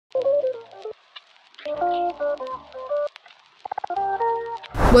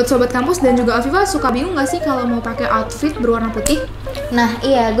Buat sobat kampus dan juga Afifa, suka bingung gak sih kalau mau pakai outfit berwarna putih? Nah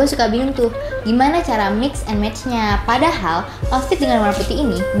iya, gue suka bingung tuh gimana cara mix and match-nya. Padahal outfit dengan warna putih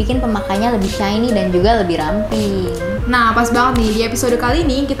ini bikin pemakainya lebih shiny dan juga lebih ramping. Nah pas banget nih, di episode kali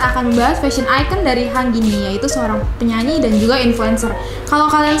ini kita akan membahas fashion icon dari Hanggini, yaitu seorang penyanyi dan juga influencer. Kalau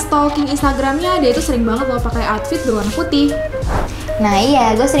kalian stalking Instagramnya, dia itu sering banget loh pakai outfit berwarna putih. Nah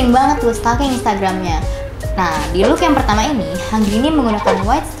iya, gue sering banget tuh stalking Instagramnya. Nah, di look yang pertama ini, Hanggini menggunakan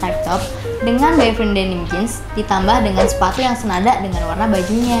white stripe top dengan boyfriend denim jeans ditambah dengan sepatu yang senada dengan warna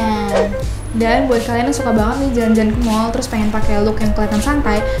bajunya. Dan buat kalian yang suka banget nih jalan-jalan ke mall terus pengen pakai look yang kelihatan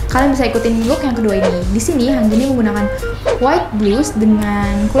santai, kalian bisa ikutin look yang kedua ini. Di sini Hanggini menggunakan white blouse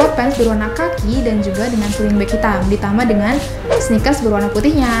dengan kulot pants berwarna kaki dan juga dengan sling bag hitam ditambah dengan sneakers berwarna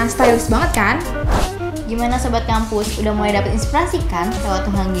putihnya. Stylish banget kan? Gimana sobat kampus? Udah mulai dapet inspirasi kan lewat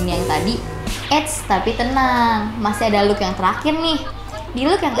Hanggini yang tadi? Eits, tapi tenang, masih ada look yang terakhir nih. Di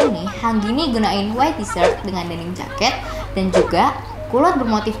look yang ini, Hanggini gunain white t-shirt dengan denim jacket dan juga kulot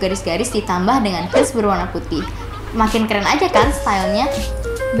bermotif garis-garis ditambah dengan heels berwarna putih. Makin keren aja kan stylenya?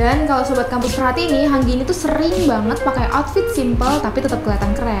 Dan kalau sobat kampus perhati nih, Hanggini tuh sering banget pakai outfit simple tapi tetap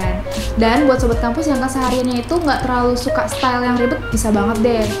kelihatan keren. Dan buat sobat kampus yang kesehariannya itu nggak terlalu suka style yang ribet, bisa banget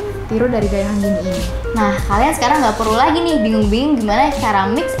deh tiru dari gaya Hanggini ini. Nah, kalian sekarang nggak perlu lagi nih bingung-bingung gimana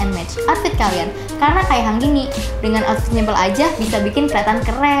cara mix and match outfit kalian. Karena kayak Hanggini, dengan outfit simple aja bisa bikin kelihatan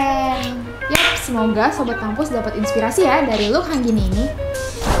keren. Yap, semoga sobat kampus dapat inspirasi ya dari look Hanggini ini.